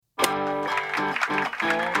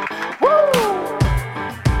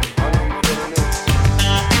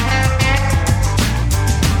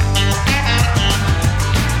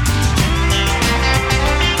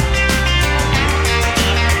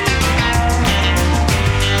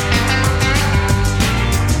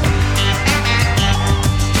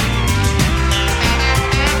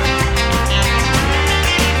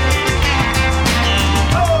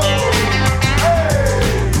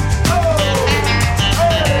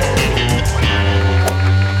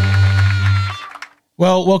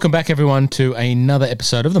Well, welcome back, everyone, to another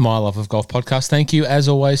episode of the My Love of Golf podcast. Thank you, as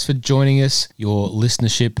always, for joining us. Your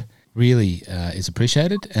listenership really is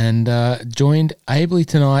appreciated, and joined ably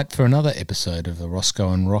tonight for another episode of the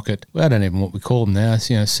Roscoe and Rocket. Well, I don't even know what we call them now.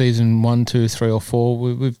 It's, season 1, 2, 3 or 4.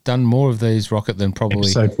 We've done more of these, Rocket, than probably...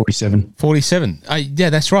 Episode 47. 47. Yeah,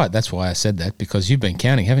 that's right. That's why I said that, because you've been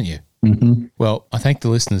counting, haven't you? Mm-hmm. Well, I thank the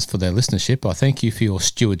listeners for their listenership. I thank you for your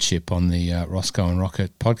stewardship on the Roscoe and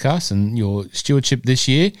Rocket podcast and your stewardship this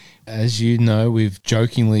year. As you know,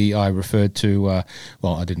 I referred to,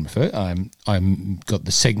 I didn't refer, I got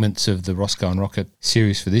the segments of the Roscoe and Rocket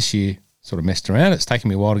series for this year sort of messed around. It's taken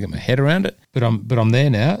me a while to get my head around it, but I'm there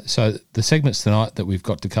now. So the segments tonight that we've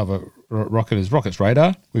got to cover, Rocket is Rocket's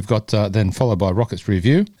Radar. We've got then followed by Rocket's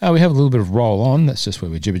Review. We have a little bit of Roll On. That's just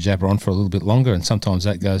where we jibber jabber on for a little bit longer, and sometimes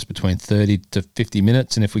that goes between 30 to 50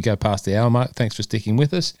 minutes. And if we go past the hour mark, thanks for sticking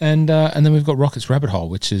with us. And then we've got Rocket's Rabbit Hole,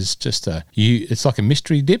 which is just it's like a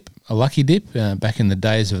mystery dip, a lucky dip. Back in the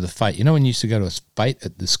days of the fete, when you used to go to a fete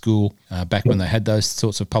at the school back when they had those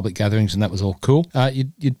sorts of public gatherings, and that was all cool.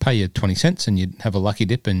 You'd pay your 20 cents and you'd have a lucky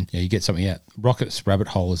dip, and you get something out. Rocket's Rabbit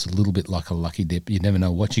Hole is a little bit like a lucky dip. You never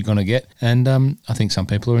know what you're going to get. And I think some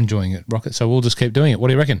people are enjoying it, Rocket, so we'll just keep doing it. What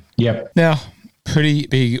do you reckon? Yep. Now, pretty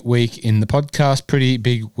big week in the podcast, pretty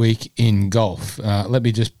big week in golf. Let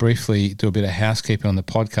me just briefly do a bit of housekeeping on the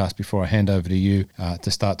podcast before I hand over to you to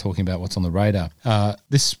start talking about what's on the radar.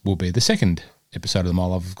 This will be the second episode of the My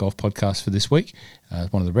Love of Golf podcast for this week.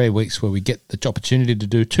 It's one of the rare weeks where we get the opportunity to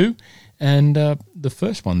do two. And the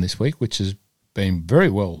first one this week, which has been very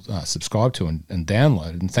well subscribed to and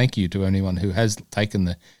downloaded, and thank you to anyone who has taken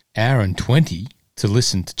the hour and 20 to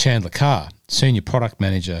listen to Chandler Carr, Senior Product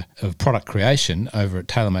Manager of Product Creation over at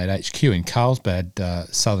TaylorMade HQ in Carlsbad,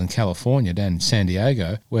 Southern California, down in San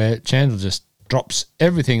Diego, where Chandler just drops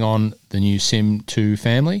everything on the new Sim 2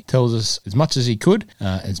 family, tells us as much as he could,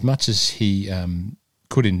 as much as he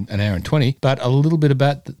could in an hour and 20, but a little bit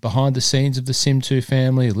about the behind the scenes of the Sim 2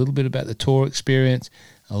 family, a little bit about the tour experience,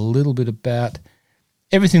 a little bit about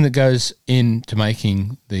everything that goes into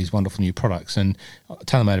making these wonderful new products. And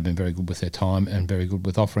TaylorMade have been very good with their time and very good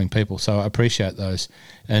with offering people, so I appreciate those.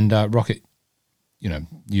 And Rocket,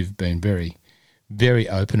 you've been very, very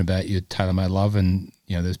open about your TaylorMade love, and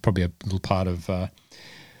there's probably a little part of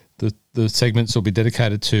the segments will be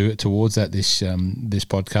dedicated towards that this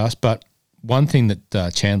podcast. But one thing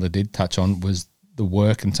that Chandler did touch on was the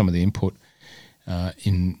work and some of the input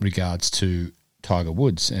in regards to Tiger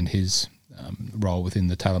Woods and his role within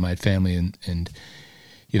the TaylorMade family, and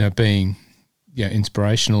being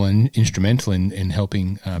inspirational and instrumental in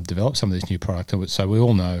helping develop some of this new product. So we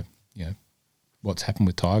all know what's happened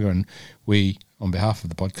with Tiger, and we, on behalf of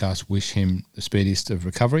the podcast, wish him the speediest of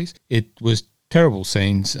recoveries. It was terrible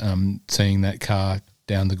scenes seeing that car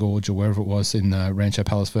down the gorge or wherever it was in Rancho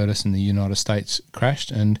Palos Verdes in the United States crashed,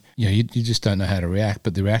 and you just don't know how to react.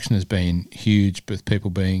 But the reaction has been huge, with people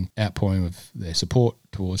being outpouring of their support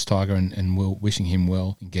towards Tiger and wishing him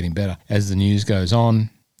well and getting better. As the news goes on,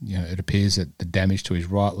 it appears that the damage to his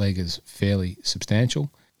right leg is fairly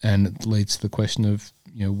substantial, and it leads to the question of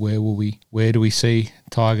where do we see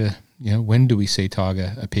Tiger? When do we see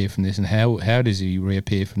Tiger appear from this, and how does he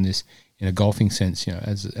reappear from this in a golfing sense?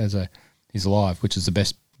 As he's alive, which is the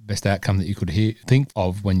best outcome that you could think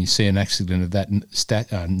of when you see an accident of that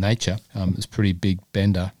nature. It's a pretty big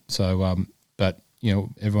bender. So, but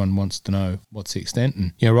everyone wants to know what's the extent.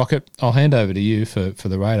 And Rocket, I'll hand over to you for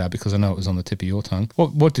the radar, because I know it was on the tip of your tongue.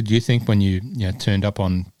 What did you think when you turned up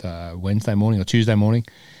on Wednesday morning or Tuesday morning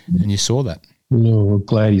and you saw that? Well,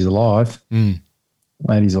 glad he's alive.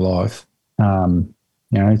 Glad he's alive.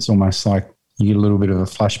 It's almost like you get a little bit of a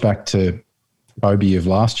flashback to Kobe of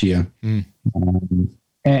last year. And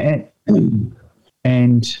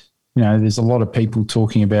there's a lot of people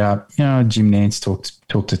talking about, Jim Nance talked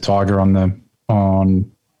to Tiger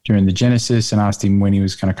during the Genesis and asked him when he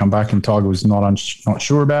was going to come back, and Tiger was not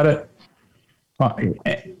sure about it.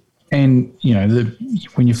 And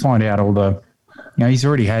when you find out all the, he's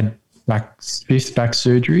already had fifth back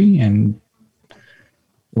surgery, and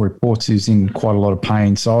reports he was in quite a lot of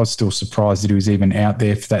pain. So I was still surprised that he was even out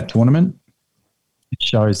there for that tournament. It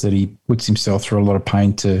shows that he puts himself through a lot of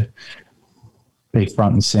pain to be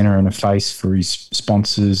front and center and a face for his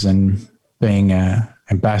sponsors and being an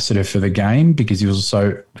ambassador for the game, because he was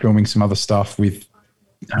also filming some other stuff with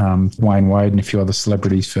Wayne Wade and a few other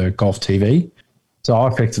celebrities for Golf TV. So I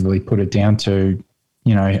effectively put it down to,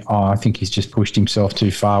 I think he's just pushed himself too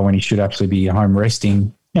far when he should actually be home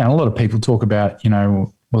resting. A lot of people talk about,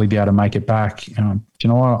 will he be able to make it back?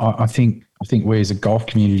 I think we as a golf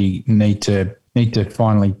community need to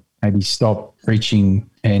finally maybe stop preaching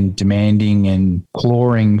and demanding and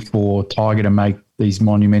clawing for Tiger to make these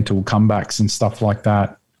monumental comebacks and stuff like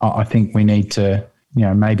that. I think we need to,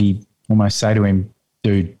 maybe almost say to him,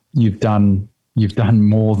 dude, you've done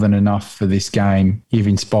more than enough for this game. You've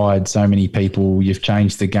inspired so many people. You've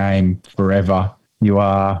changed the game forever. You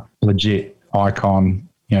are legit icon.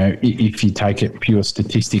 If you take it pure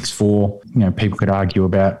statistics for, people could argue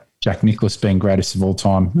about Jack Nicklaus being greatest of all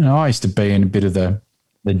time. I used to be in a bit of the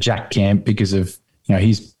Jack camp because of,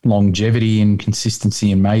 his longevity and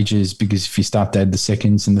consistency in majors, because if you start to add the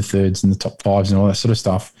seconds and the thirds and the top fives and all that sort of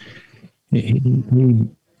stuff,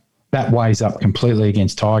 that weighs up completely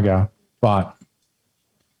against Tiger. But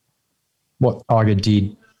what Tiger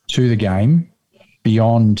did to the game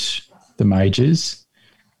beyond the majors,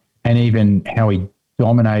 and even how he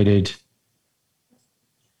dominated,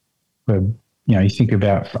 I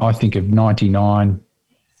think of 99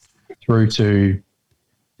 through to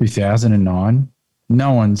 2009.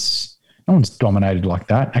 No one's dominated like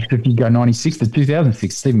that. Actually, if you go 96 to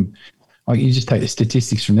 2006, even you just take the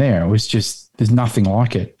statistics from there. It was just, there's nothing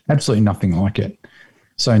like it. Absolutely nothing like it.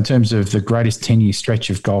 So in terms of the greatest 10-year stretch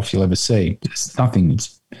of golf you'll ever see, there's nothing.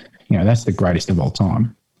 That's the greatest of all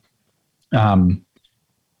time. And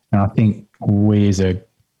I think we as a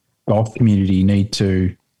golf community need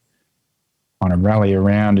to kind of rally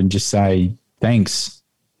around and just say thanks,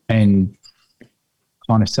 and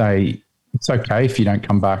kind of say it's okay if you don't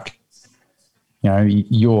come back.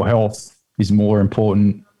 Your health is more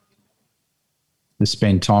important. To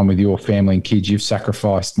spend time with your family and kids, you've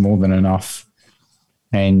sacrificed more than enough.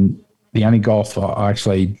 And the only golf I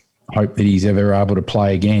actually hope that he's ever able to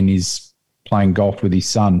play again is playing golf with his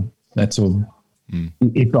son. That's all.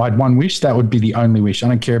 If I had one wish, that would be the only wish. I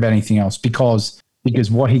don't care about anything else, because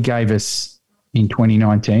what he gave us in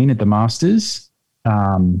 2019 at the Masters,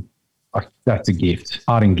 that's a gift,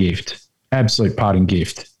 parting gift, absolute parting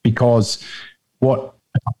gift. Because what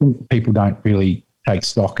I think people don't really take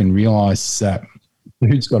stock and realise that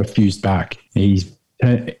dude's got a fused back. He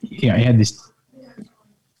had this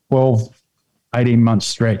 12, 18-month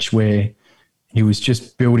stretch where he was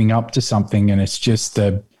just building up to something, and it's just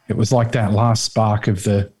it was like that last spark of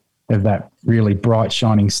that really bright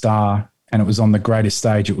shining star, and it was on the greatest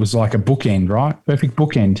stage. It was like a bookend, right? Perfect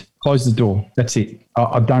bookend. Close the door. That's it.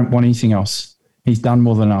 I don't want anything else. He's done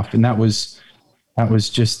more than enough, and that was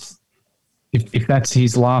just, if that's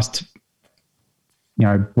his last,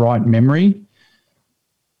 bright memory,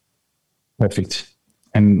 perfect.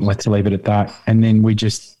 And let's leave it at that. And then we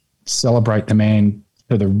just celebrate the man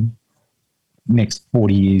for the next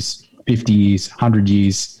 40 years, 50 years, 100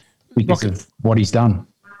 years because of what he's done.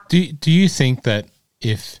 Do you think that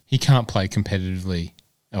if he can't play competitively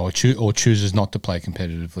or chooses not to play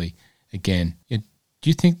competitively again, do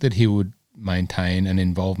you think that he would maintain an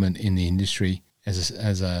involvement in the industry as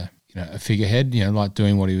a figurehead, like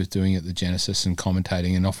doing what he was doing at the Genesis and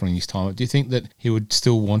commentating and offering his time? Do you think that he would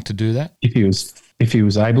still want to do that? If he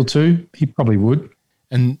was able to, he probably would.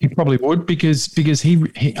 And he probably would because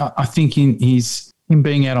he I think in him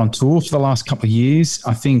being out on tour for the last couple of years,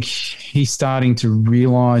 I think he's starting to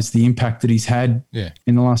realise the impact that he's had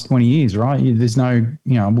in the last 20 years, right? There's no,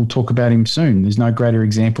 we'll talk about him soon. There's no greater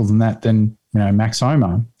example than that than, Max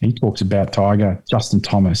Homa. He talks about Tiger, Justin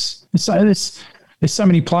Thomas. So there's so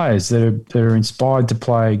many players that are inspired to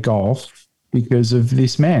play golf because of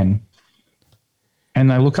this man.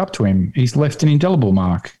 And they look up to him. He's left an indelible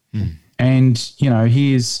mark. And,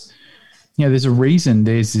 he is, there's a reason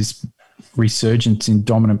there's this resurgence in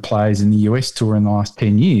dominant players in the US Tour in the last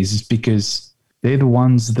 10 years, is because they're the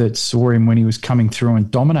ones that saw him when he was coming through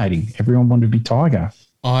and dominating. Everyone wanted to be Tiger.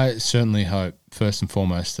 I certainly hope, first and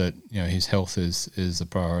foremost, that his health is a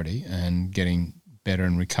priority, and getting better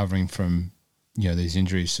and recovering from these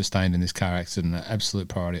injuries sustained in this car accident are absolute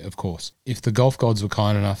priority, of course. If the golf gods were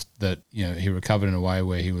kind enough that he recovered in a way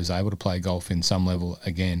where he was able to play golf in some level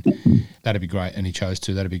again, that'd be great, and he chose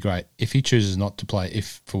to, that'd be great. If he chooses not to play,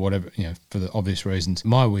 if for whatever, for the obvious reasons,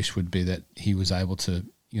 my wish would be that he was able to,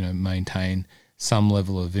 maintain some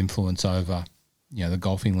level of influence over, the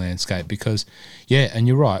golfing landscape, because, and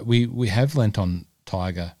you're right, we have lent on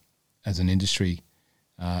Tiger as an industry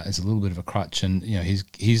as a little bit of a crutch, and,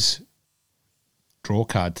 his draw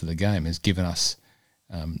card to the game has given us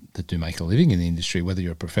that do make a living in the industry, whether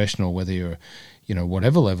you're a professional, whether you're,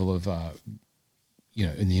 whatever level of,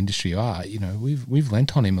 in the industry you are, we've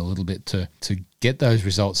lent on him a little bit to get those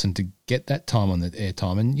results and to get that time on the air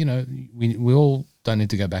time. And, we all don't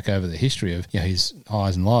need to go back over the history of, his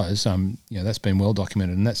highs and lows. That's been well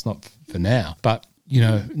documented, and that's not for now. But,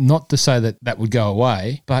 not to say that would go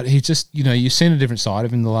away, but he just, you've seen a different side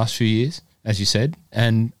of him the last few years. as you said,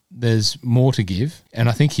 and there's more to give. And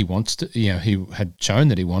I think he wants to, he had shown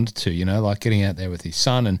that he wanted to, like getting out there with his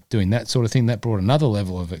son and doing that sort of thing. That brought another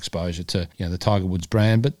level of exposure to, the Tiger Woods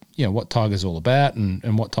brand, but, what Tiger's all about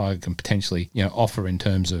and what Tiger can potentially, offer in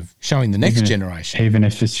terms of showing the next generation. Even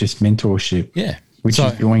if it's just mentorship. Yeah. Which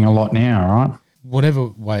is doing a lot now, right? Whatever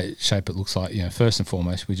way, shape it looks like, first and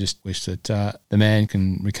foremost, we just wish that the man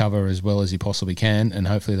can recover as well as he possibly can, and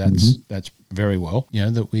hopefully that's very well,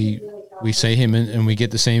 that we see him and we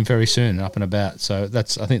get to see him very soon up and about. So I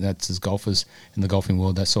think that's as golfers in the golfing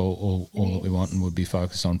world, that's all that we want and would be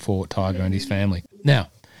focused on for Tiger and his family. Now,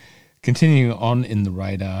 continuing on in the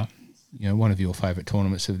radar, one of your favourite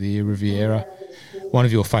tournaments of the year, Riviera, one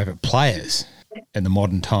of your favourite players in the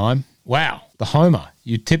modern time. Wow, the Homer.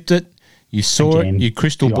 You tipped it. You saw it. You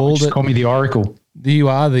crystal balled it. Call me the Oracle. You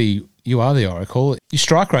are the Oracle. Your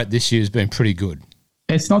strike rate this year has been pretty good.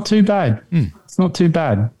 It's not too bad. It's not too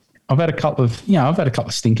bad. I've had a couple of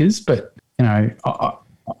stinkers, but I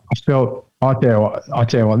tell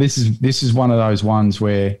you what, this is one of those ones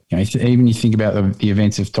where even you think about the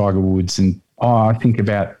events of Tiger Woods, and I think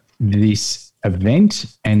about this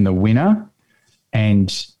event and the winner,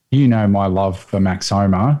 and my love for Max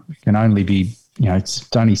Homer can only be.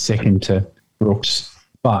 It's only second to Brooks,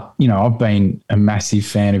 but I've been a massive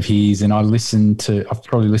fan of his, and I've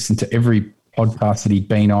probably listened to every podcast that he'd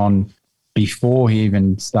been on before he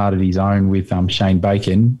even started his own with Shane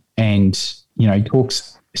Bacon. And he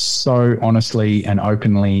talks so honestly and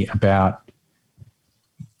openly about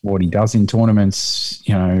what he does in tournaments,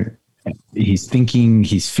 his thinking,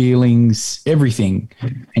 his feelings, everything.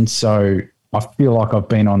 And so I feel like I've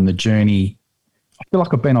been on the journey. I feel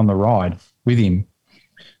like I've been on the ride with him.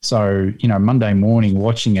 So, Monday morning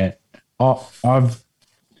watching it, that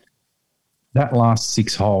last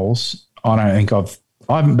 6 holes, I don't think I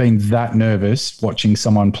haven't been that nervous watching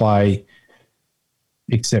someone play,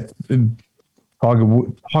 except Tiger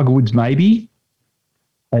Woods maybe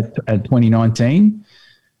at 2019.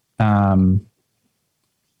 And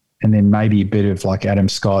then maybe a bit of like Adam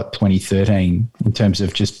Scott 2013 in terms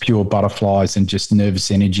of just pure butterflies and just nervous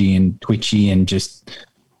energy and twitchy and just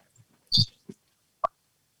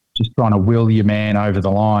trying to will your man over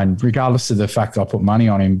the line, regardless of the fact that I put money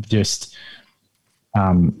on him. Just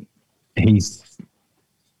him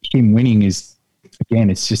winning is,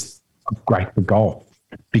 again, it's just great for golf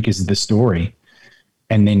because of the story.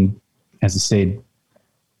 And then, as I said,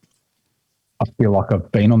 I feel like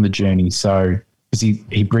I've been on the journey. So because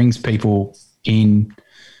he brings people in,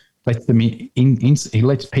 lets them in, he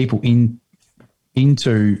lets people into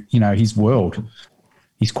his world.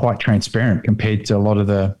 He's quite transparent compared to a lot of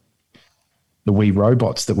the wee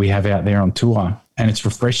robots that we have out there on tour, and it's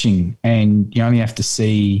refreshing. And you only have to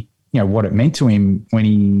see what it meant to him when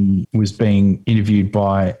he was being interviewed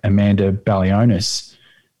by Amanda Balionis,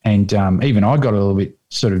 and even I got a little bit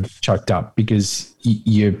sort of choked up because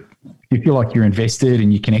you feel like you're invested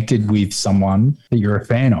and you're connected with someone that you're a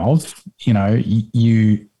fan of, and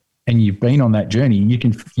you've been on that journey.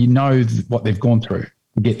 You know what they've gone through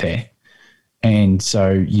to get there, and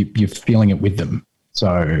so you're feeling it with them.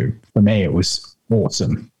 So for me, it was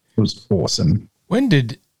awesome. It was awesome. When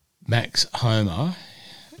did Max Homer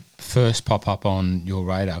first pop up on your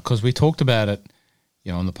radar? Because we talked about it,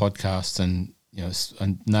 on the podcast, and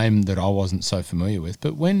a name that I wasn't so familiar with.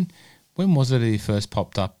 But when was it he first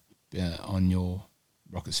popped up on your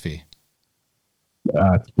rocket sphere?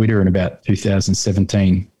 Twitter in about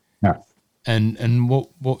 2017. Yeah. And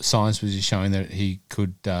what signs was he showing that he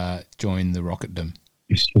could join the Rocketdom?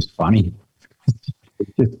 It's just funny.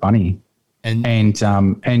 It's just funny. And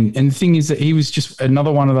the thing is that he was just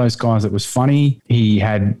another one of those guys that was funny. He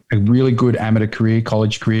had a really good amateur career,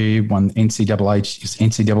 college career, won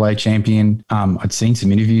NCAA champion. I'd seen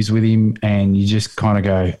some interviews with him, and you just kind of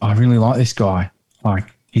go, I really like this guy.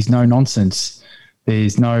 Like, he's no nonsense.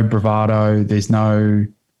 There's no bravado. There's no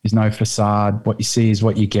facade. What you see is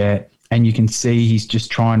what you get. And you can see he's just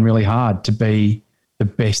trying really hard to be the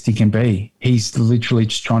best he can be. He's literally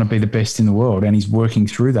just trying to be the best in the world, and he's working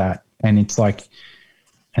through that. And it's like,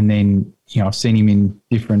 and then, I've seen him in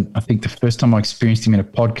different, I think the first time I experienced him in a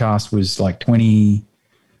podcast was like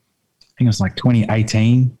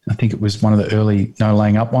 2018. I think it was one of the early no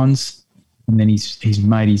laying up ones. And then he's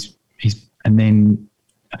and then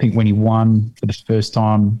I think when he won for the first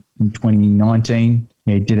time in 2019,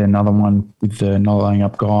 he did another one with the no laying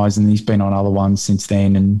up guys, and he's been on other ones since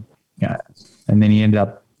then. And, and then he ended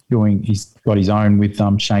up he's got his own with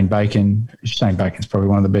Shane Bacon. Shane Bacon's probably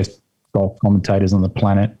one of the best golf commentators on the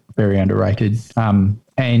planet, very underrated. And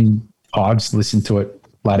I just listened to it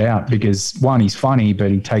flat out because, one, he's funny,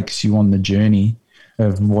 but he takes you on the journey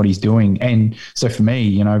of what he's doing. And so for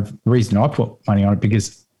me, the reason I put money on it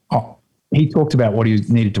because he talked about what he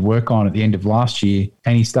needed to work on at the end of last year,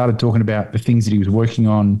 and he started talking about the things that he was working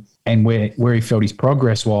on and where he felt his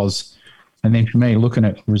progress was. And then for me, looking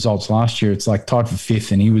at results last year, it's like tied for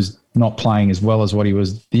 5th, and he was not playing as well as what he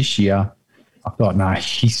was this year. I thought, no,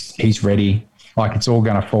 he's ready. Like it's all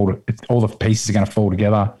going to fall. All the pieces are going to fall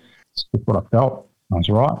together. That's what I felt. I was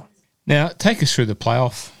right. Now, take us through the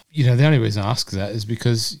playoff. The only reason I ask that is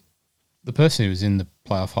because the person who was in the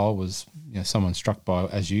playoff hole was, someone struck by,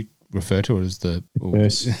 as you refer to it as the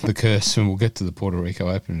curse, and we'll get to the Puerto Rico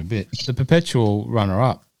Open in a bit. The perpetual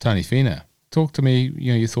runner-up, Tony Finau. Talk to me,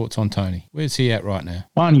 your thoughts on Tony. Where's he at right now?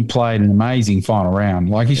 One, he played an amazing final round.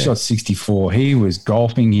 Like he shot 64. He was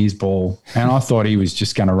golfing his ball, and I thought he was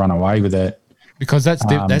just going to run away with it. Because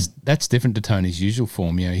that's different to Tony's usual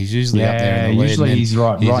form. He's usually up there in the lead. Usually he's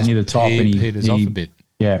right near the top, and he peters off a bit.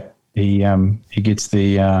 Yeah, he gets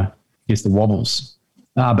the wobbles.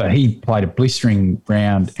 But he played a blistering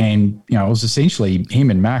round, and it was essentially him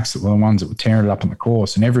and Max that were the ones that were tearing it up on the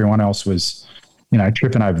course, and everyone else was,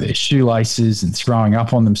 tripping over their shoelaces and throwing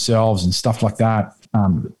up on themselves and stuff like that.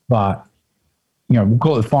 But we'll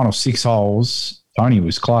call it the final 6 holes. Tony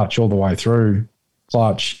was clutch all the way through.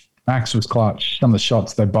 Clutch. Max was clutch. Some of the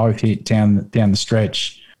shots they both hit down the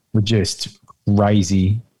stretch were just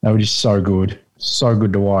crazy. They were just so good. So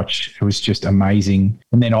good to watch. It was just amazing.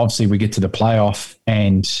 And then obviously we get to the playoff,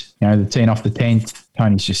 and the teeing off the 10th,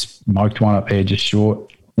 Tony's just smoked one up there just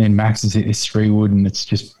short. Then Max has hit this 3-wood, and it's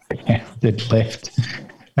just dead left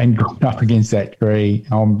and gone up against that tree.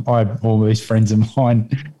 I have all these friends of mine,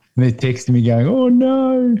 and they're texting me going, "Oh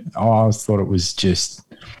no!" I thought it was just,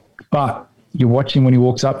 but you watch him when he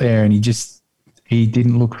walks up there, and he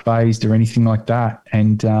didn't look phased or anything like that.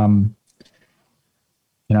 And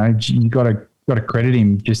you got to credit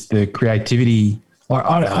him, just the creativity. Like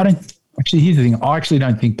I don't actually. Here's the thing: I actually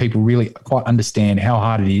don't think people really quite understand how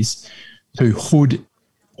hard it is to hood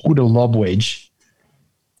a lob wedge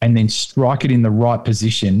and then strike it in the right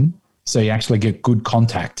position so you actually get good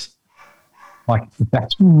contact. Like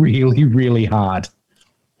that's really, really hard.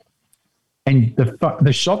 And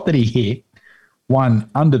the shot that he hit, one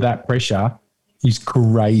under that pressure, is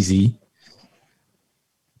crazy.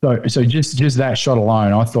 So just that shot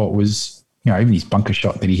alone, I thought was, even his bunker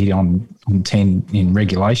shot that he hit on 10 in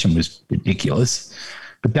regulation was ridiculous.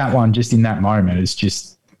 But that one, just in that moment, is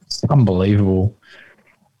just unbelievable.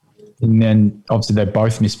 And then obviously they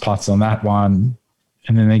both missed putts on that one.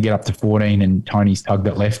 And then they get up to 14, and Tony's tugged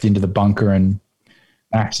it left into the bunker, and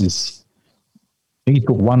Max is, I think he's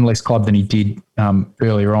got one less club than he did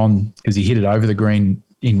earlier on because he hit it over the green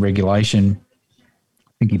in regulation.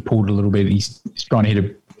 I think he pulled a little bit. He's trying to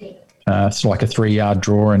hit sort of like a 3-yard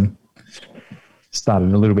draw and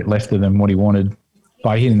started a little bit lefter than what he wanted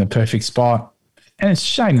by hitting the perfect spot. And it's a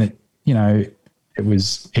shame that, it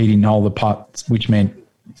was he didn't hold the putt, which meant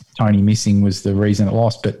Tony missing was the reason it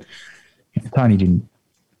lost. But Tony didn't.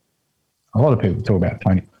 A lot of people talk about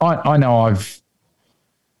Tony. I know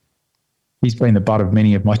he's been the butt of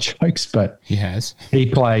many of my jokes, but he has. He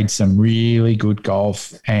played some really good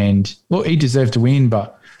golf, and look, he deserved to win.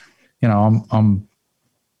 But I'm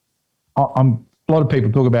a lot of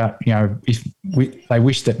people talk about if they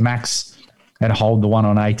wish that Max had hold the one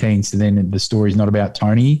on 18, so then the story's not about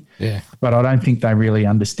Tony. Yeah, but I don't think they really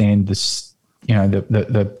understand this.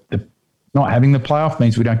 The not having the playoff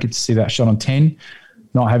means we don't get to see that shot on 10.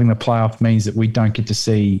 Not having the playoff means that we don't get to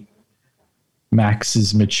see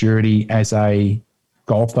Max's maturity as a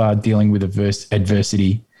golfer dealing with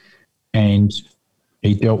adversity. And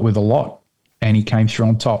he dealt with a lot, and he came through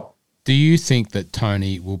on top. Do you think that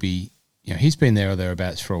Tony will be, he's been there or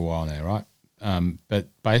thereabouts for a while now, right? But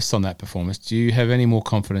based on that performance, do you have any more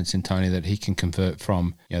confidence in Tony that he can convert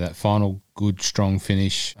from that final good, strong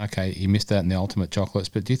finish? Okay, he missed out in the ultimate chocolates,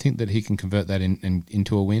 but do you think that he can convert that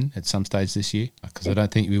into a win at some stage this year? Because I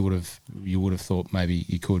don't think you would have thought maybe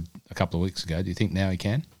he could a couple of weeks ago. Do you think now he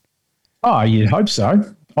can? Oh, you'd hope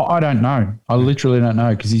so. I don't know. I literally don't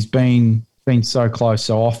know because he's been so close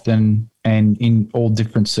so often and in all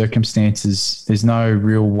different circumstances. There's no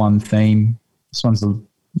real one theme. This one's a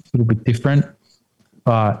little bit different,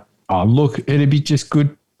 but look, it'd be just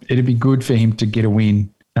good. It'd be good for him to get a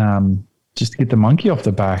win, just to get the monkey off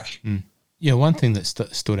the back. Mm. Yeah, one thing that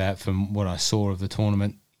stood out from what I saw of the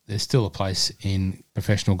tournament, there's still a place in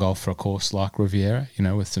professional golf for a course like Riviera,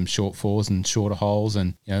 with some short fours and shorter holes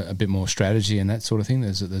and a bit more strategy and that sort of thing.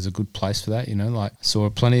 There's a good place for that. Like I saw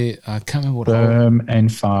plenty. I can't remember what firm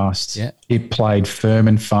and fast. Yeah, it played firm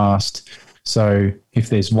and fast. So if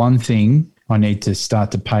there's one thing I need to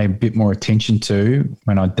start to pay a bit more attention to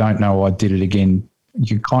when I don't know I did it again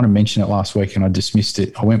you kind of mentioned it last week and I dismissed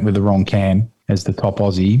it. I went with the wrong Cam as the top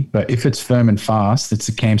Aussie, but if it's firm and fast, it's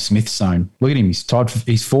the Cam Smith zone. Look at him.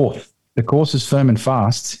 He's fourth. The course is firm and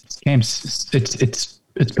fast. It's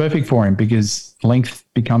perfect for him because length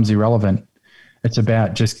becomes irrelevant. It's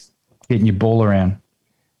about just getting your ball around.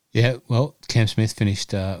 Yeah, well, Cam Smith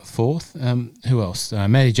finished fourth. Who else?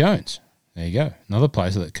 Matty Jones. There you go. Another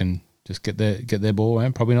player that can just get their ball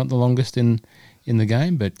around. Probably not the longest in the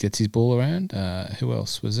game, but gets his ball around. Who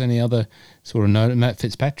else? Was any other sort of note? Matt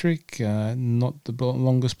Fitzpatrick, not the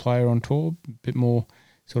longest player on tour. A bit more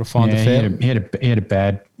sort of find the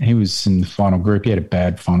fair. He was in the final group. He had a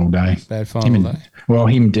bad final day. Him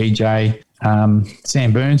and DJ.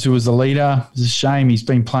 Sam Burns, who was the leader. It's a shame he's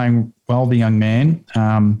been playing well, the young man.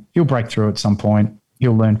 He'll break through at some point.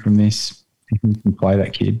 He'll learn from this. He can play,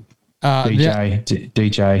 that kid.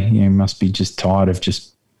 DJ, he must be just tired of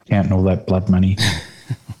just counting all that blood money.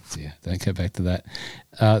 Yeah, don't go back to that.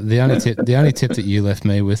 The only tip that you left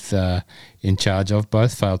me with in charge of,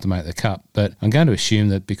 both failed to make the cut, but I'm going to assume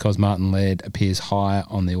that because Martin Laird appears higher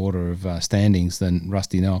on the order of standings than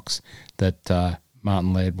Rusty Knox, that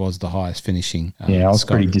Martin Laird was the highest finishing. I was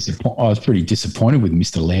pretty disappointed with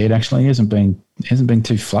Mr. Laird. Actually, he hasn't been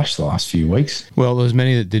too flush the last few weeks. Well, there was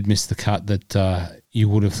many that did miss the cut that you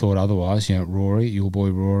would have thought otherwise. Rory, your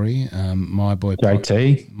boy Rory, my boy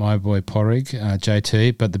JT, my boy Porrig,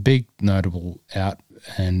 JT. But the big notable out,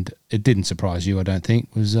 and it didn't surprise you, I don't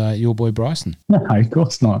think, was your boy Bryson. No, of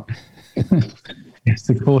course not. Yes,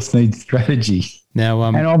 the course needs strategy. Now,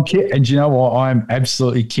 and you know what? I'm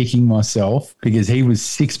absolutely kicking myself because he was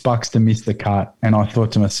 $6 to miss the cut, and I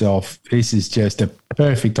thought to myself, this is just a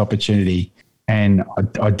perfect opportunity, and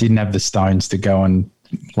I didn't have the stones to go and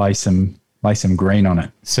lay some green on it.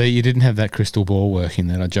 So you didn't have that crystal ball working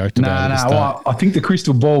that I joked about. No. I think the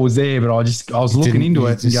crystal ball was there, but I was looking into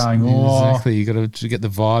it and going, exactly. You got to get the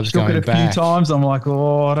vibes going back. A few times, I'm like,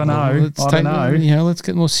 I don't know. I don't know. Let's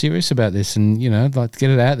get more serious about this, and like get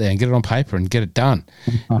it out there and get it on paper and get it done.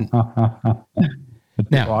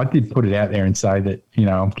 Now, I did put it out there and say that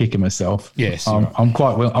I'm kicking myself. Yes, I'm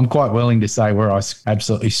quite willing to say where I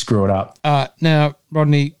absolutely screw it up. Now,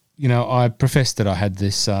 Rodney. I professed that I had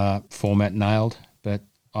this format nailed, but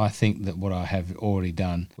I think that what I have already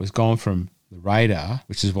done was gone from the radar,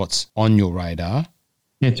 which is what's on your radar.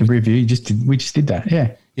 Yeah, to review. We just did that.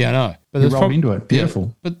 Yeah. Yeah, I know. But you rolled into it.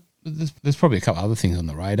 Beautiful. Yeah, but there's probably a couple other things on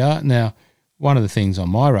the radar. Now, one of the things on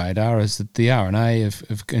my radar is that the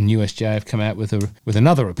RNA and USJ have come out with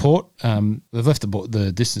another report. They've left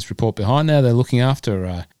the distance report behind now. They're looking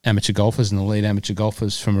after amateur golfers and elite amateur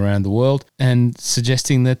golfers from around the world and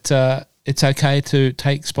suggesting that it's okay to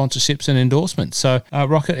take sponsorships and endorsements. So,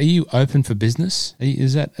 Rocket, are you open for business?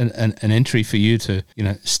 Is that an entry for you to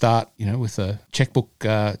start with a checkbook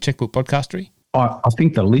podcastery? I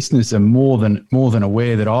think the listeners are more than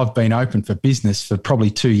aware that I've been open for business for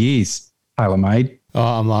probably 2 years. TaylorMade. Oh,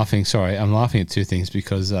 I'm laughing. Sorry. I'm laughing at two things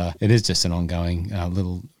because it is just an ongoing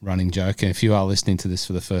little running joke. And if you are listening to this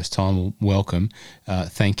for the first time, welcome.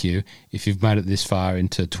 Thank you. If you've made it this far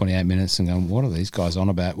into 28 minutes and going, what are these guys on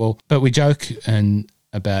about? Well, but we joke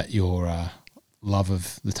about your love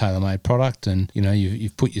of the TaylorMade product, and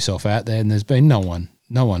you've put yourself out there, and there's been no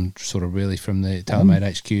one sort of really from the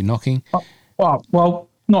TaylorMade HQ knocking. Well.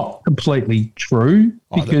 Not completely true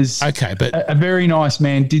because a very nice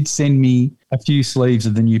man did send me a few sleeves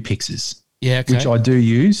of the new Pixers, which I do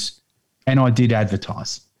use, and I did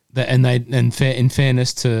advertise. In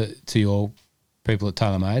fairness to your people at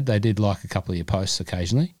TaylorMade, they did like a couple of your posts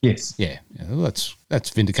occasionally. Yes, well, that's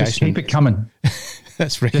vindication. Just keep it coming.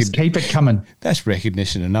 Just keep it coming. That's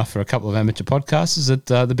recognition enough for a couple of amateur podcasters that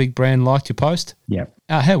the big brand liked your post. Yeah.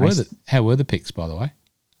 How were the pics, by the way?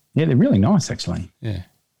 Yeah, they're really nice actually. Yeah.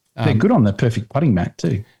 They're good on the perfect putting mat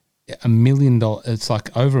too. $1 million. It's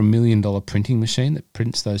like over $1 million printing machine that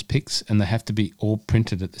prints those pics, and they have to be all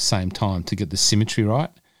printed at the same time to get the symmetry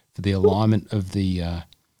right for the alignment of the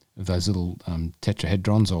of those little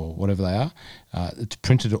tetrahedrons or whatever they are. It's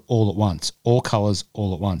printed all at once, all colours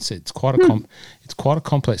all at once. It's quite a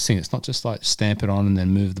complex thing. It's not just like stamp it on and then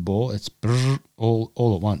move the ball. It's all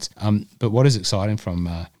at once. But what is exciting from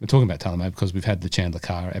we're talking about TaylorMade because we've had the Chandler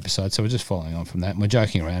Carr episode, so we're just following on from that. And we're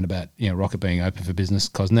joking around about Rocket being open for business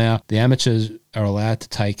because now the amateurs are allowed to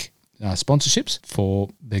take sponsorships for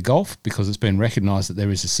their golf, because it's been recognised that there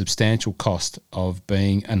is a substantial cost of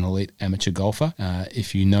being an elite amateur golfer.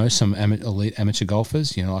 If you know some elite amateur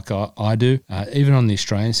golfers, like I do, even on the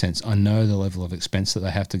Australian sense, I know the level of expense that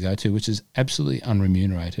they have to go to, which is absolutely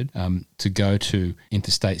unremunerated, to go to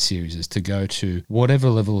interstate series, to go to whatever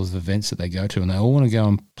level of events that they go to, and they all want to go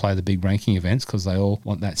and play the big ranking events because they all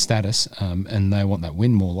want that status, and they want that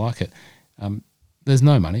win more like it. There's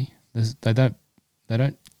no money. They don't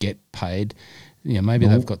get paid. Maybe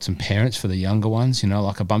they've got some parents for the younger ones.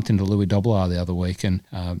 Like I bumped into Louis Doblar the other week, and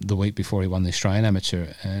the week before he won the Australian Amateur,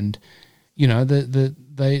 and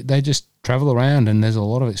they just travel around, and there's a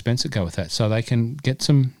lot of expense that go with that, so they can get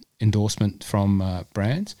some endorsement from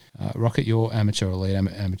brands. Rocket, your amateur elite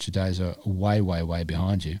amateur days are way, way, way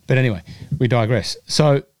behind you. But anyway, we digress.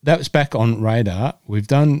 So that was back on radar. We've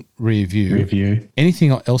done review.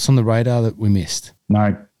 Anything else on the radar that we missed?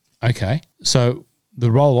 No. Okay. So the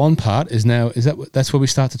roll-on part is now, that's where we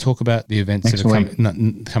start to talk about the events Next that are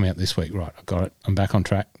coming up this week. Right, I've got it. I'm back on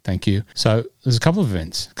track. Thank you. So there's a couple of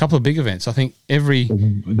big events. I think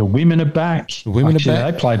the women are back.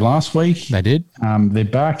 They played last week. They did. They're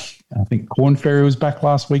back. I think Corn Ferry was back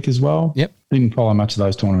last week as well. Yep. Didn't follow much of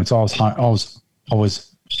those tournaments. I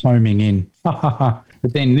was homing in. But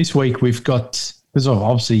then this week we've got, because of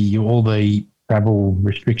obviously all the travel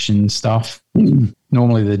restriction stuff.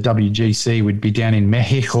 Normally the WGC would be down in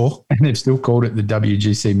Mexico, and they've still called it the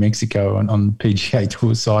WGC Mexico on the PGA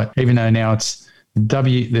Tour site, even though now it's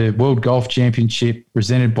the World Golf Championship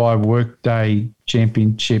presented by Workday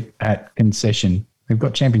Championship at Concession. They've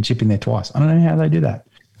got championship in there twice. I don't know how they do that.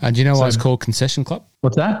 Do you know why it's called Concession Club?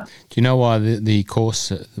 What's that? Do you know why the course,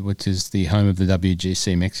 which is the home of the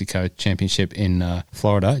WGC Mexico Championship in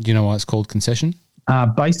Florida, do you know why it's called Concession?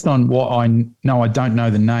 Based on what I know, I don't know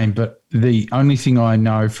the name, but the only thing I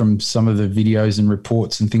know from some of the videos and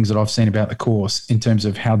reports and things that I've seen about the course in terms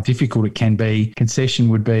of how difficult it can be, concession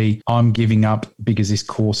would be, I'm giving up because this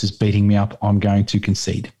course is beating me up, I'm going to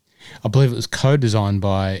concede. I believe it was co-designed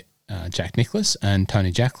by Jack Nicklaus and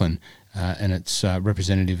Tony Jacklin, and it's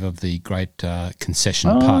representative of the great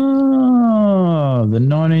concession part. Oh, the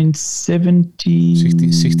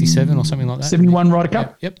 1970... 67 or something like that. 71 Ryder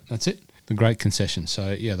Cup? Yep, that's it. The great concession.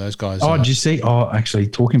 So, yeah, those guys. Did you see? Actually,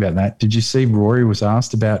 talking about that, did you see Rory was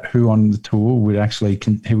asked about who on the tour would actually,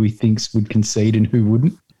 who he thinks would concede and who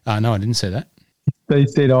wouldn't? No, I didn't see that. They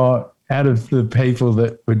said, out of the people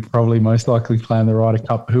that would probably most likely play in the Ryder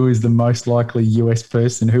Cup, who is the most likely US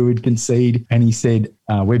person who would concede? And he said,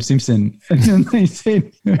 Webb Simpson. And then they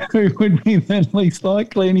said, who would be the least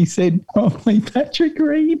likely? And he said, probably Patrick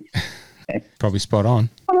Reed. Probably spot on.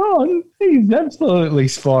 He's absolutely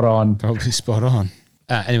spot on. Probably spot on.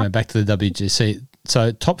 Anyway, back to the WGC.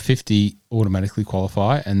 So top 50 automatically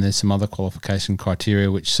qualify, and there's some other qualification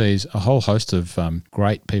criteria which sees a whole host of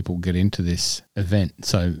great people get into this event.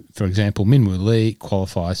 So, for example, Min Woo Lee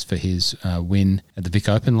qualifies for his win at the Vic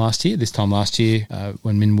Open last year. This time last year,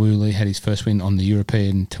 when Min Woo Lee had his first win on the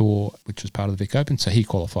European Tour, which was part of the Vic Open, so he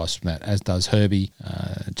qualifies from that, as does Herbie,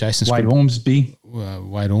 Wade Ormsby.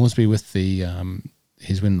 Wade Ormsby with the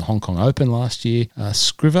his win in the Hong Kong Open last year.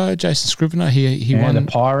 Jason Scrivener, he won. The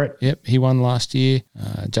Pirate. Yep, he won last year.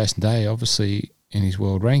 Jason Day, obviously, in his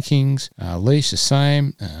world rankings. Leash, the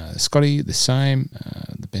same. Scotty, the same.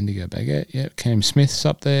 The Bendigo Baguette, yep. Cam Smith's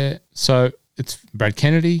up there. So it's Brad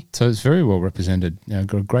Kennedy. So it's very well represented.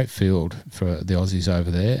 Got a great field for the Aussies over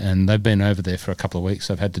there, and they've been over there for a couple of weeks.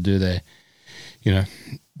 They've had to do their,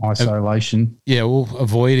 isolation.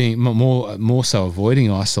 Avoiding more so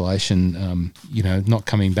avoiding isolation. Not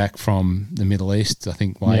coming back from the Middle East. I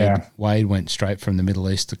think Wade went straight from the Middle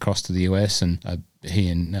East across to the US, and he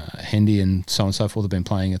and Hendy and so on and so forth have been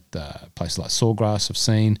playing at places like Sawgrass, I've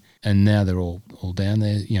seen, and now they're all down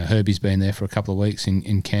there. Herbie's been there for a couple of weeks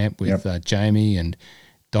in camp with Jamie, and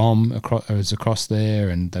Dom is across there,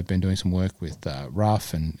 and they've been doing some work with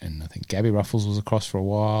Ruff, and I think Gabby Ruffles was across for a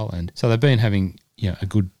while, and so they've been having a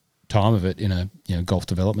good time of it in a golf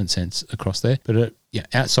development sense across there. But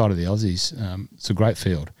outside of the Aussies, it's a great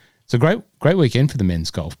field. It's a great weekend for the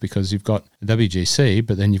men's golf, because you've got the WGC,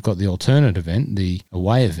 but then you've got the alternate event, the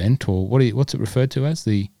away event, or what's it referred to as,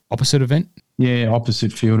 the opposite event? Yeah,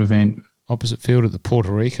 opposite field event. Opposite field at the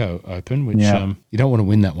Puerto Rico Open, which you don't want to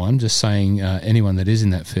win that one. Just saying, anyone that is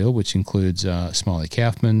in that field, which includes Smiley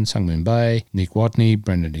Kaufman, Sungmin Bae, Nick Watney,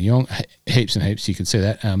 Brendan de Jong, heaps and heaps. You can see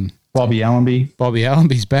that. Bobby Allenby. Bobby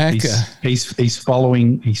Allenby's back. He's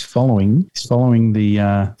following the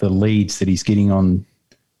leads that he's getting on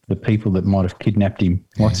the people that might have kidnapped him.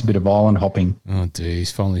 Likes a bit of island hopping. Oh, dude,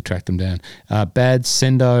 he's finally tracked them down. Bad,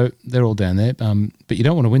 Sendo, they're all down there. But you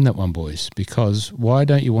don't want to win that one, boys, because why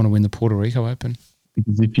don't you want to win the Puerto Rico Open?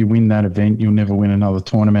 Because if you win that event, you'll never win another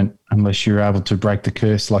tournament unless you're able to break the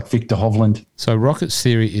curse like Victor Hovland. So Rocket's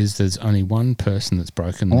theory is there's only one person that's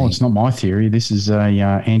broken. It's not my theory. This is a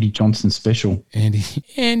Andy Johnson special.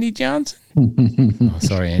 Andy Johnson. Oh,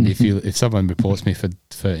 sorry, Andy. If someone reports me for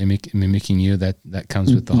mimicking you, that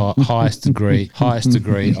comes with the highest degree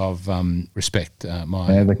of respect.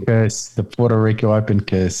 The curse, the Puerto Rico Open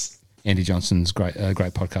curse. Andy Johnson's great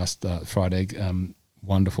podcast Friday.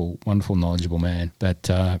 Wonderful, knowledgeable man. But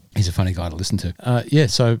he's a funny guy to listen to.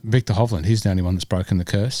 So Victor Hovland, he's the only one that's broken the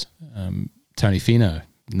curse. Tony Finau,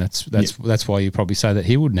 and that's why you probably say that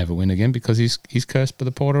he would never win again, because he's cursed by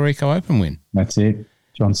the Puerto Rico Open win. That's it.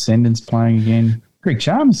 John Sendon's playing again. Greg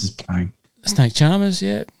Chalmers is playing. Snake Chalmers,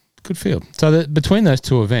 yeah, good field. So between those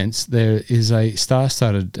two events, there is a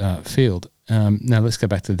star-studded field. Now let's go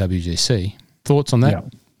back to the WGC. Thoughts on that? Yeah.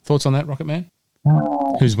 Thoughts on that, Rocket Man?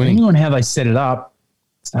 Who's winning? Depending on how they set it up,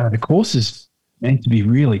 the course is meant to be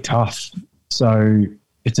really tough. So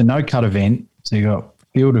it's a no-cut event. So you got a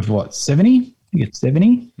field of 70? I think it's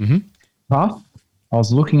 70. Mm-hmm. Tough. I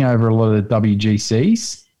was looking over a lot of the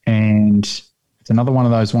WGCs, and it's another one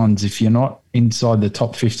of those ones, if you're not inside the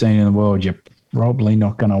top 15 in the world, you're probably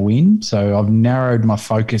not going to win. So I've narrowed my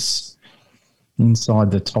focus inside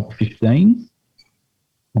the top 15.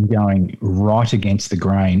 I'm going right against the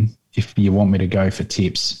grain if you want me to go for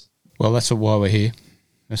tips. Well, that's why we're here.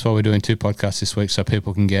 That's why we're doing 2 podcasts this week, so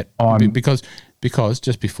people can get because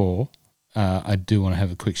just before I do want to have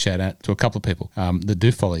a quick shout out to a couple of people that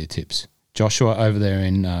do follow your tips. Joshua over there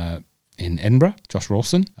in Edinburgh, Josh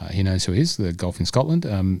Rawson, he knows who he is, the Golf in Scotland.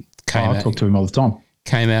 I talk to him all the time.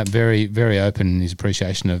 Came out very, very open in his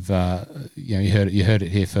appreciation of, you heard it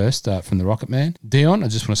here first from the Rocket Man. Dion, I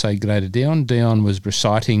just want to say good day to Dion. Dion was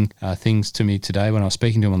reciting things to me today when I was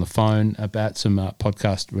speaking to him on the phone about some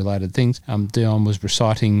podcast-related things. Dion was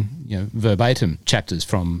reciting, verbatim chapters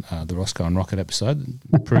from the Roscoe and Rocket episode,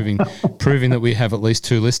 proving that we have at least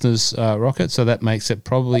 2 listeners, Rocket. So that makes it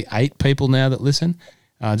probably 8 people now that listen.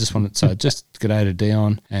 Just good day to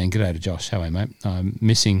Dion and good day to Josh. How are you, mate? I'm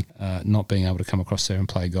missing not being able to come across there and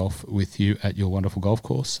play golf with you at your wonderful golf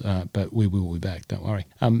course, but we will be back. Don't worry.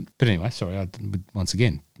 But anyway, sorry. Once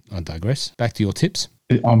again, I digress. Back to your tips.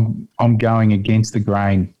 I'm going against the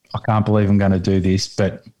grain. I can't believe I'm going to do this,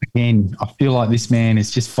 but again, I feel like this man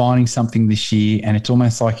is just finding something this year, and it's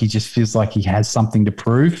almost like he just feels like he has something to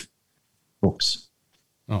prove. Brooks.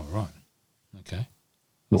 Oh, right. Okay.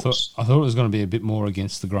 I thought it was going to be a bit more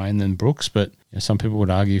against the grain than Brooks, but some people would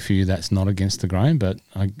argue for you that's not against the grain. But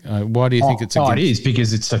why do you think it's against? It is,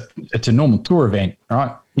 because it's a normal tour event,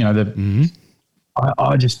 right?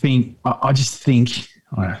 I just think I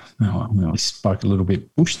spoke a little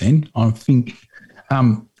bit bush then. I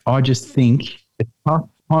just think it's kind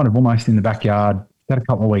of almost in the backyard. Got a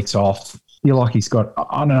couple of weeks off. Feel like he's got,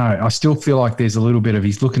 I don't know, I still feel like there's a little bit of,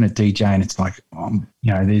 he's looking at DJ and it's like,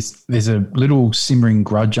 there's a little simmering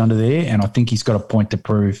grudge under there, and I think he's got a point to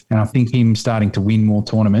prove. And I think him starting to win more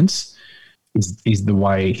tournaments is the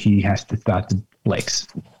way he has to start to flex.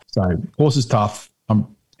 So course is tough. I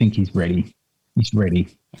think he's ready. He's ready.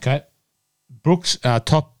 Okay. Brooks,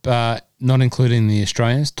 top, not including the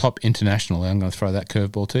Australians, top international. I'm going to throw that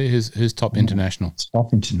curveball to you. Who's top international?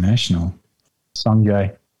 Top international.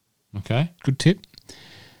 Sanjay. Okay, good tip.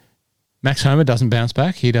 Max Homer doesn't bounce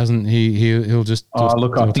back. He doesn't. He'll just. I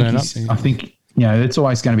think it's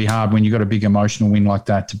always going to be hard when you've got a big emotional win like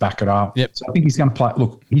that to back it up. Yep. So I think he's going to play.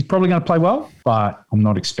 Look, he's probably going to play well, but I'm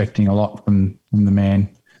not expecting a lot from the man.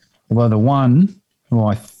 Although the one,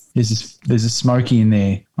 there's a smoky in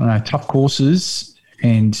there. I don't know, tough courses,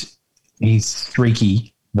 and he's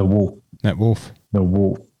streaky. The Wolf. That Wolf. The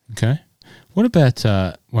Wolf. Okay. What about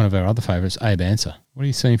one of our other favourites, Abe Answer? What are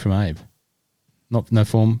you seeing from Abe? No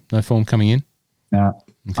form coming in? No.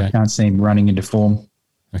 Okay. I can't see him running into form.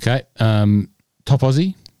 Okay. Top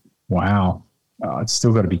Aussie? Wow. It's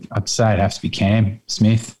still got to be, I'd say it has to be Cam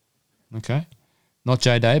Smith. Okay. Not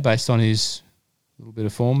J Day based on his little bit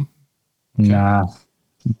of form? Okay. Nah.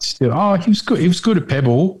 Still, he was good. He was good at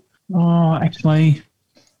Pebble. Oh, actually...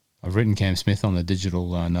 I've written Cam Smith on the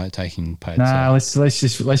digital note-taking page. No, let's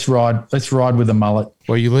ride with the mullet.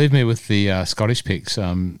 Well, you leave me with the Scottish picks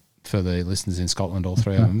for the listeners in Scotland, all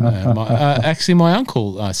 3 of them. Actually, my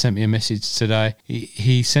uncle sent me a message today.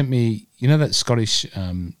 He sent me, that Scottish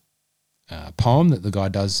poem that the guy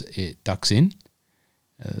does, it ducks in.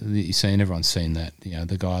 Everyone's seen that.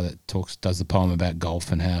 The guy that does the poem about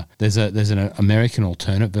golf and how there's an American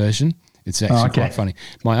alternate version. It's actually quite funny.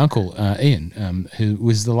 My uncle, Ian, who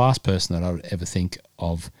was the last person that I would ever think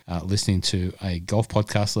of listening to a golf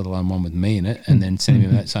podcast, let alone one with me in it, and then sending me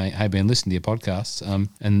a note saying, hey, Ben, listen to your podcasts.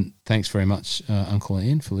 And thanks very much, Uncle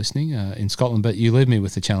Ian, for listening in Scotland. But you leave me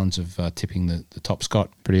with the challenge of tipping the top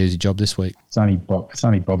Scot. Pretty easy job this week. It's only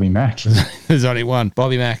Bobby Mack. There's only one.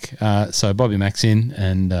 Bobby Mack. So Bobby Mack's in,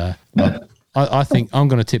 and I think I'm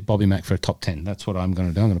going to tip Bobby Mack for a top 10. That's what I'm going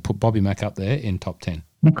to do. I'm going to put Bobby Mack up there in top 10.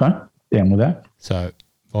 Okay. Down with that. So,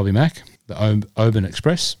 Bobby Mack, the Oban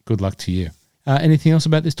Express, good luck to you. Anything else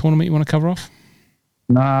about this tournament you want to cover off?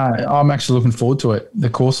 No, I'm actually looking forward to it. The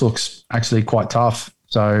course looks actually quite tough.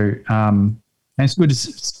 So, and it's good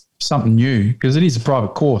as something new because it is a private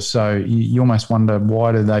course. So you almost wonder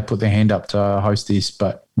why did they put their hand up to host this?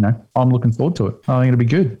 But, I'm looking forward to it. I think it'll be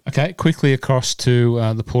good. Okay, quickly across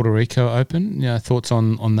to the Puerto Rico Open. Thoughts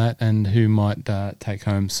on that and who might take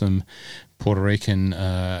home some Puerto Rican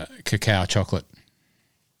cacao chocolate?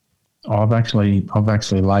 I've actually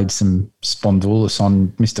laid some spondulis on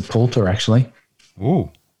Mr. Poulter, actually. Oh,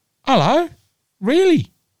 hello, really?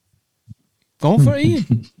 Going for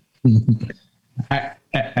Ian.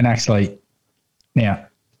 And actually, now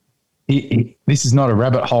this is not a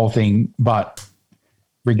rabbit hole thing, but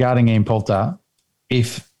regarding Ian Poulter,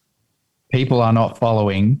 if people are not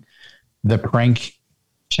following the prank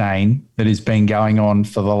chain that has been going on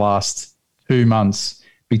for the last 2 months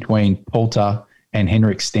between Poulter and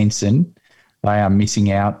Henrik Stenson, they are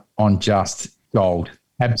missing out on just gold,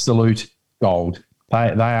 absolute gold.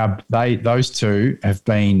 Those two have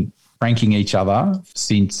been pranking each other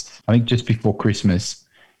since I think just before Christmas.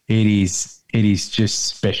 It is just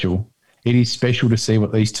special. It is special to see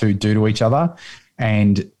what these two do to each other,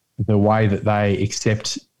 and the way that they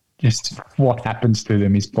accept just what happens to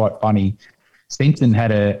them is quite funny. Stenson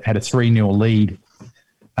had a 3-0 lead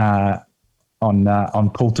on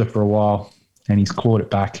Poulter for a while, and he's clawed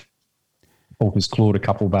it back. Poulter's clawed a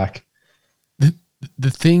couple back.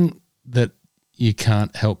 The thing that you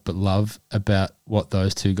can't help but love about what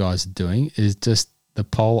those two guys are doing is just the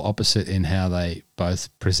polar opposite in how they both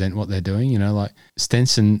present what they're doing. Like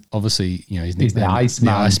Stenson, obviously, his nickname is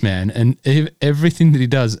the Iceman, and everything that he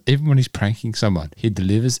does, even when he's pranking someone, he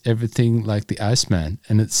delivers everything like the Iceman,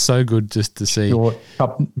 and it's so good just to see. Short,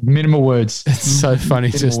 minimal words. It's so funny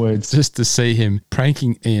just to see him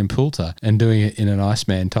pranking Ian Poulter and doing it in an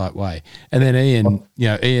Iceman type way, and then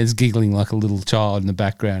Ian's giggling like a little child in the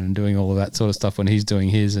background and doing all of that sort of stuff when he's doing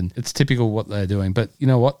his, and it's typical what they're doing. But you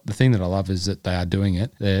know what? The thing that I love is that they are doing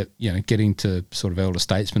it. They're getting to sort of elder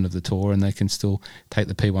statesmen of the tour, and they can still take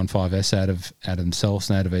the P114S out of themselves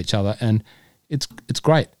and out of each other, and it's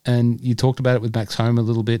great. And you talked about it with Max Home a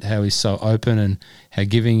little bit, how he's so open and how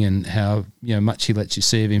giving and how much he lets you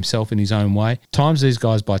see of himself in his own way. Times these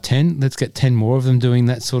guys by 10. Let's get 10 more of them doing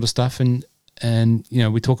that sort of stuff. And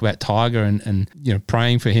we talk about Tiger and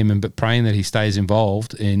praying for him, but praying that he stays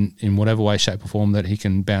involved in whatever way, shape or form that he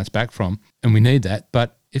can bounce back from. And we need that.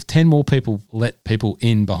 But if 10 more people let people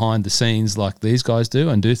in behind the scenes like these guys do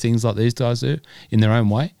and do things like these guys do in their own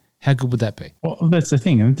way, how good would that be? Well, that's the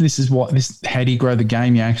thing. And how do you grow the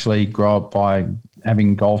game? You actually grow up by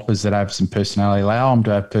having golfers that have some personality, allow them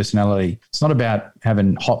to have personality. It's not about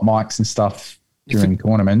having hot mics and stuff during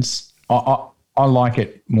tournaments. I like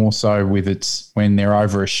it more so when they're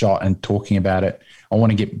over a shot and talking about it. I want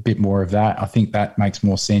to get a bit more of that. I think that makes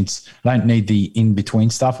more sense. I don't need the in-between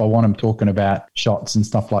stuff. I want them talking about shots and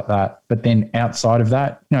stuff like that. But then outside of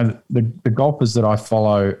that, the golfers that I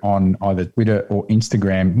follow on either Twitter or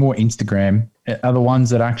Instagram, more Instagram, are the ones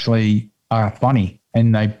that actually are funny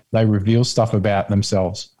and they reveal stuff about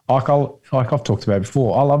themselves. Like I've talked about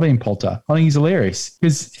before, I love Ian Poulter. I think he's hilarious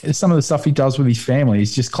because some of the stuff he does with his family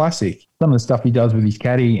is just classic. Some of the stuff he does with his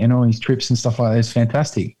caddy and all his trips and stuff like that is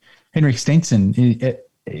fantastic. Henrik Stenson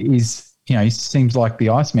is he seems like the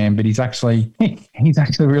Iceman, but he's actually a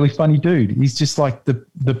really funny dude. He's just like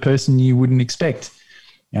the person you wouldn't expect.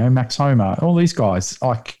 Max Homer, all these guys.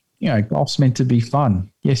 Golf's meant to be fun.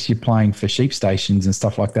 Yes, you're playing for sheep stations and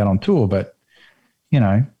stuff like that on tour, but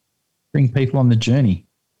bring people on the journey.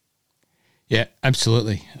 Yeah,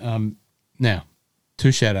 absolutely. Now,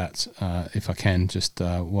 2 shout-outs, if I can, just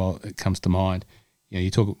while it comes to mind. We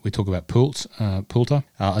talk about Poulter.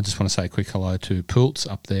 I just want to say a quick hello to Poults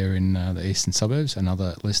up there in the eastern suburbs,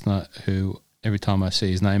 another listener who every time I see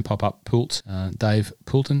his name pop up, Poults, Dave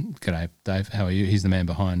Poulton. G'day, Dave. How are you? He's the man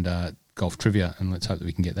behind Golf Trivia, and let's hope that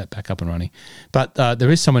we can get that back up and running. But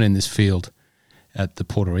there is someone in this field at the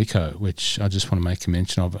Puerto Rico, which I just want to make a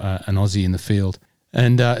mention of, an Aussie in the field.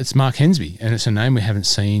 And it's Mark Hensby, and it's a name we haven't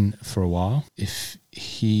seen for a while. If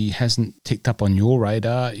he hasn't ticked up on your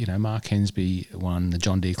radar. You know, Mark Hensby won the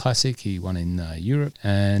John Deere Classic. He won in Europe,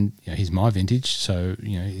 and he's my vintage, so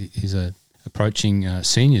he's approaching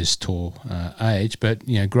seniors tour age, but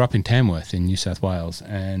grew up in Tamworth in New South Wales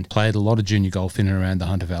and played a lot of junior golf in and around the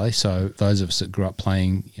Hunter Valley. So those of us that grew up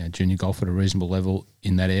playing junior golf at a reasonable level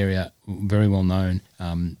in that area, very well known.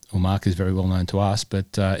 Mark is very well known to us,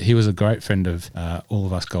 but he was a great friend of all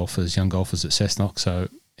of us golfers, young golfers at Cessnock. So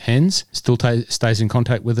Hens still stays in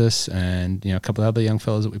contact with us, and a couple of other young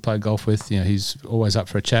fellas that we play golf with. He's always up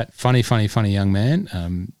for a chat. Funny young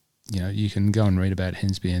man. You can go and read about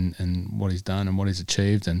Hensby and what he's done and what he's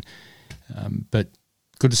achieved, but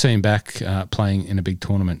good to see him back playing in a big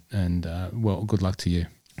tournament. And good luck to you.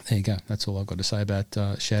 There you go. That's all I've got to say about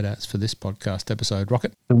shout outs for this podcast episode.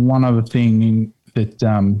 Rocket. The one other thing that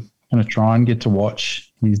I'm going to try and get to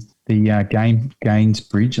watch is the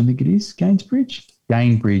Gainsbridge, I think it is Gainbridge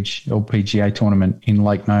LPGA tournament in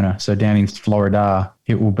Lake Nona. So down in Florida,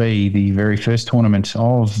 it will be the very first tournament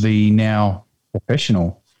of the now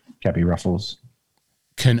professional Gabby Ruffles.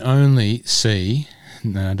 Can only see,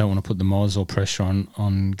 I don't want to put the moz or pressure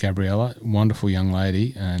on Gabriella, wonderful young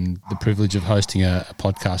lady, and the privilege of hosting a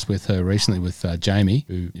podcast with her recently with Jamie,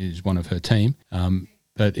 who is one of her team.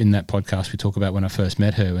 But in that podcast, we talk about when I first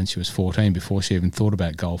met her when she was 14, before she even thought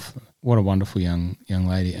about golf. What a wonderful young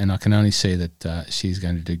lady, and I can only see that she's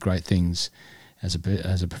going to do great things as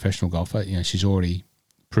a professional golfer. She's already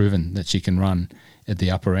proven that she can run at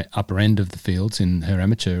the upper end of the fields in her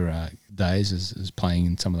amateur days as playing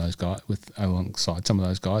in some of those guys alongside some of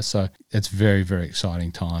those guys. So it's very, very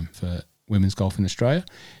exciting time for women's golf in Australia.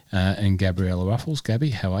 And Gabriella Ruffles. Gabby,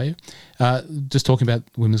 how are you? Just talking about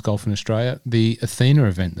women's golf in Australia, the Athena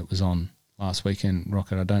event that was on last weekend,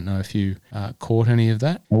 Rocket, I don't know if you caught any of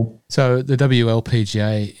that. Oh. So the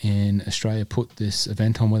WLPGA in Australia put this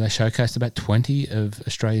event on where they showcased about 20 of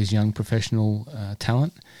Australia's young professional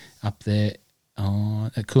talent up there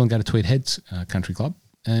at Coolangatta Tweed Heads Country Club.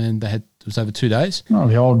 And it was over 2 days. Oh,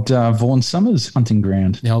 the old Vaughan Summers hunting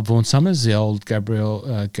ground. The old Vaughan Summers, the old Gabriel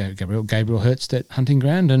Hertzstedt hunting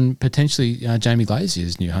ground, and potentially Jamie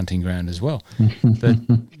Glazier's new hunting ground as well. But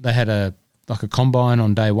they had a combine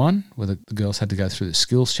on day one where the girls had to go through the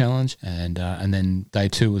skills challenge, and then day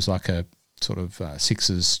two was like a sort of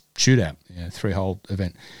sixes shootout, 3-hole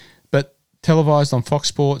event. But televised on Fox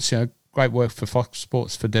Sports, great work for Fox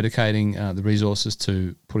Sports for dedicating the resources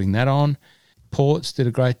to putting that on. Ports did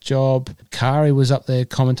a great job. Kari was up there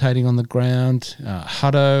commentating on the ground.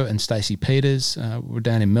 Hutto and Stacey Peters were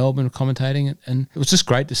down in Melbourne commentating it. And it was just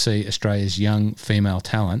great to see Australia's young female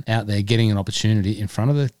talent out there getting an opportunity in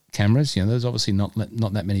front of the cameras. There's obviously not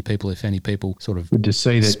that many people, if any people, sort of. Good to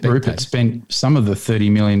see that Rupert spent some of the $30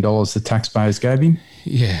 million the taxpayers gave him.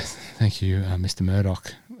 Yeah, thank you, Mr.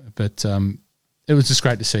 Murdoch. But it was just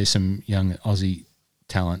great to see some young Aussie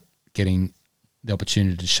talent getting the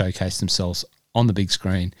opportunity to showcase themselves on the big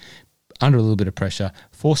screen, under a little bit of pressure,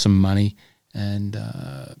 for some money, and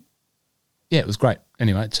it was great.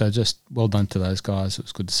 Anyway, so just well done to those guys. It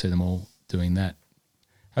was good to see them all doing that.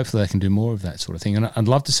 Hopefully they can do more of that sort of thing. And I'd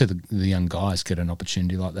love to see the young guys get an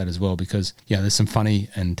opportunity like that as well, because, there's some funny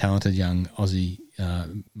and talented young Aussie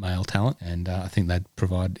male talent, and I think they'd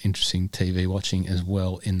provide interesting TV watching as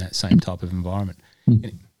well in that same type of environment.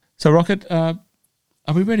 So, Rocket, are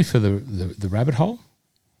we ready for the rabbit hole?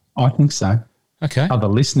 I think so. Okay. Other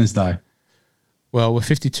listeners, though. Well, we're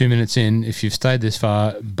 52 minutes in. If you've stayed this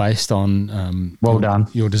far, based on done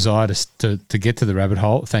your desire to get to the rabbit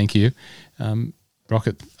hole, thank you.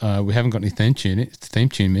 Rocket, we haven't got any theme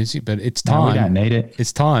tune music, but it's time. No, we don't need it.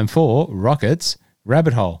 It's time for Rocket's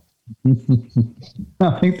Rabbit Hole.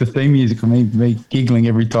 I think the theme music will need me giggling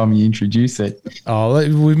every time you introduce it. Oh,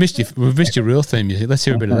 we've missed your real theme music. Let's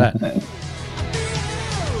hear a bit of that.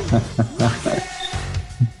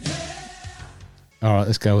 All right,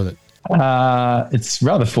 let's go with it. It's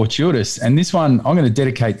rather fortuitous, and this one I'm going to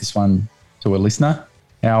dedicate this one to a listener,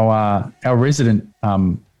 our resident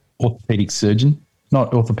orthopedic surgeon,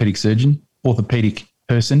 not orthopedic surgeon, orthopedic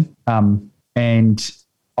person, and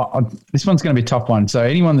this one's going to be a tough one. So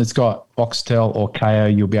anyone that's got Foxtel or KO,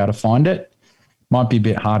 you'll be able to find it. Might be a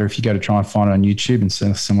bit harder if you go to try and find it on YouTube and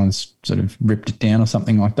someone's sort of ripped it down or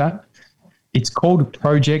something like that. It's called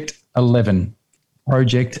Project 11.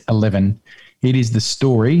 Project 11. It is the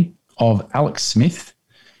story of Alex Smith,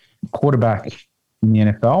 quarterback in the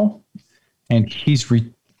NFL, and his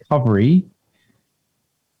recovery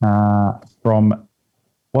from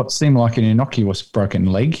what seemed like an innocuous broken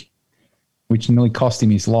leg, which nearly cost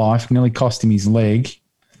him his life, nearly cost him his leg.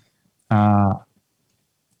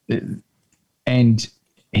 And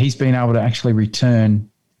he's been able to actually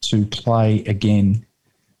return to play again.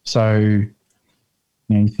 So,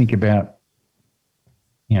 you think about,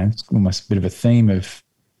 it's almost a bit of a theme of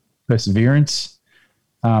perseverance.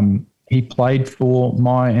 He played for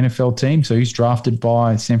my NFL team, so he's drafted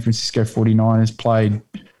by San Francisco 49ers, played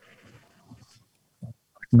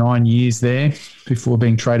 9 years there before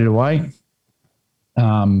being traded away.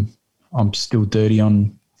 I'm still dirty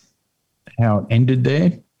on how it ended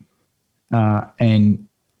there. And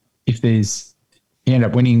if he ended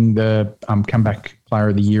up winning the Comeback Player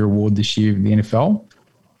of the Year award this year in the NFL.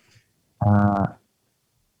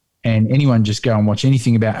 And anyone just go and watch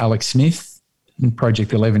anything about Alex Smith.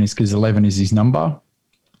 Project 11 is because 11 is his number.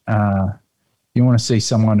 You want to see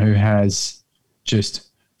someone who has just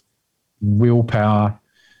willpower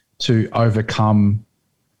to overcome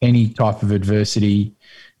any type of adversity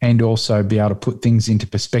and also be able to put things into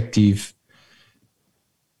perspective.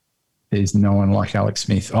 There's no one like Alex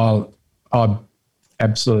Smith. I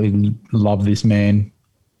absolutely love this man.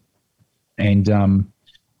 And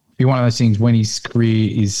be one of those things when his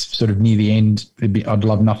career is sort of near the end, I'd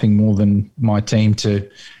love nothing more than my team to,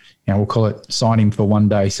 we'll call it, sign him for one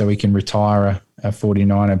day so he can retire a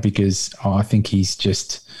 49er, because I think he's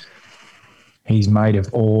made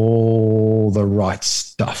of all the right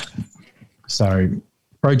stuff. So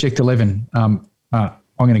Project 11, I'm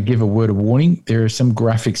going to give a word of warning. There is some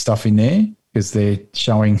graphic stuff in there because they're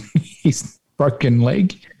showing his broken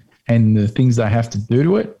leg and the things they have to do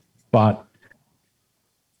to it, but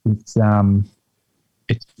it's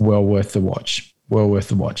well worth the watch. Well worth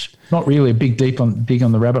the watch. Not really a dig on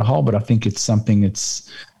the rabbit hole, but I think it's something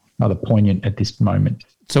that's rather poignant at this moment.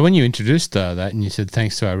 So when you introduced that and you said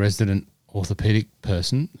thanks to our resident orthopedic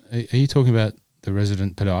person, are you talking about the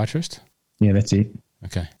resident podiatrist? Yeah, that's it.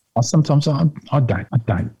 Okay. Sometimes I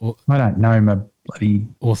don't know my bloody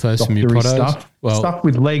orthos from your podos stuff. Well, stuff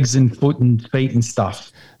with legs and foot and feet and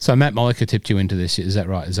stuff. So Matt Mollica tipped you into this. Is that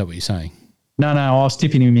right? Is that what you're saying? No, I was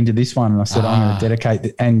tipping him into this one, and I said I'm going to dedicate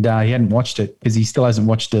it. And he hadn't watched it because he still hasn't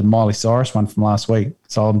watched the Miley Cyrus one from last week.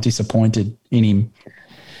 So I'm disappointed in him.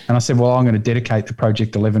 And I said, well, I'm going to dedicate the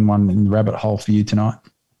Project 11 one in the rabbit hole for you tonight.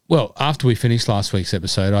 Well, after we finished last week's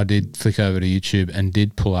episode, I did flick over to YouTube and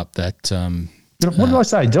did pull up that. What did I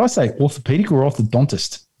say? Did I say orthopedic or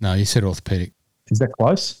orthodontist? No, you said orthopedic. Is that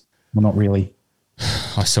close? Well, not really.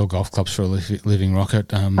 I sell golf clubs for a living,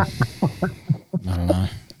 Rocket. I don't know.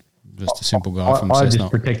 Just a simple guy from Cessnock. I just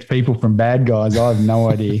protect people from bad guys. I have no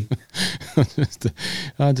idea.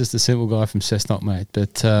 just a simple guy from Cessnock, mate.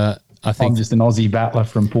 But I think I'm just an Aussie battler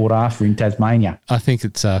from Port Arthur in Tasmania. I think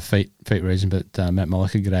it's feet reason. But Matt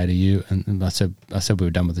Mollica, g'day to you. And I said we were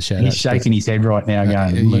done with the shout. He's shaking his head right now,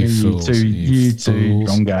 going, "You two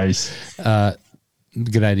dongos."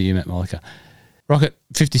 G'day to you, Matt Mollica. Rocket,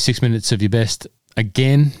 56 minutes of your best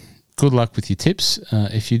again. Good luck with your tips.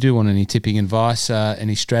 If you do want any tipping advice,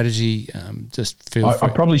 any strategy, just feel free.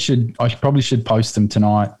 I probably should post them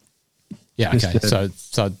tonight. Yeah, okay.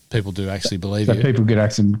 So people do actually believe you. So people get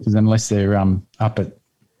access, because unless they're up at,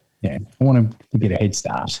 I want them to get a head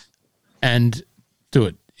start. And do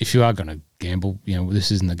it. If you are going to gamble, this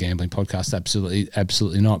isn't a gambling podcast.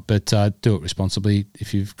 Absolutely not. But do it responsibly.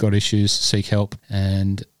 If you've got issues, seek help,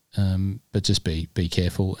 and but just be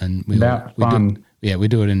careful. And we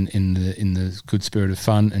do it in the good spirit of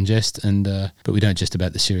fun and jest, and but we don't jest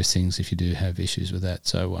about the serious things if you do have issues with that.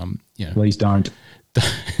 So please don't.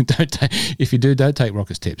 If you do, don't take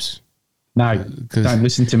Rocket's tips. No, don't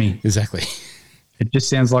listen to me. Exactly. It just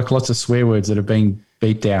sounds like lots of swear words that are being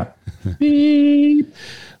beeped out. Beep.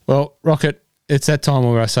 Well, Rocket, it's that time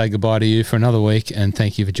where I say goodbye to you for another week, and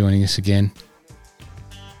thank you for joining us again.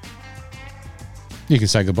 You can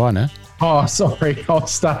say goodbye now. Oh, sorry. I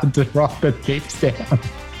started to write the tips down.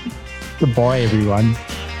 Goodbye, everyone.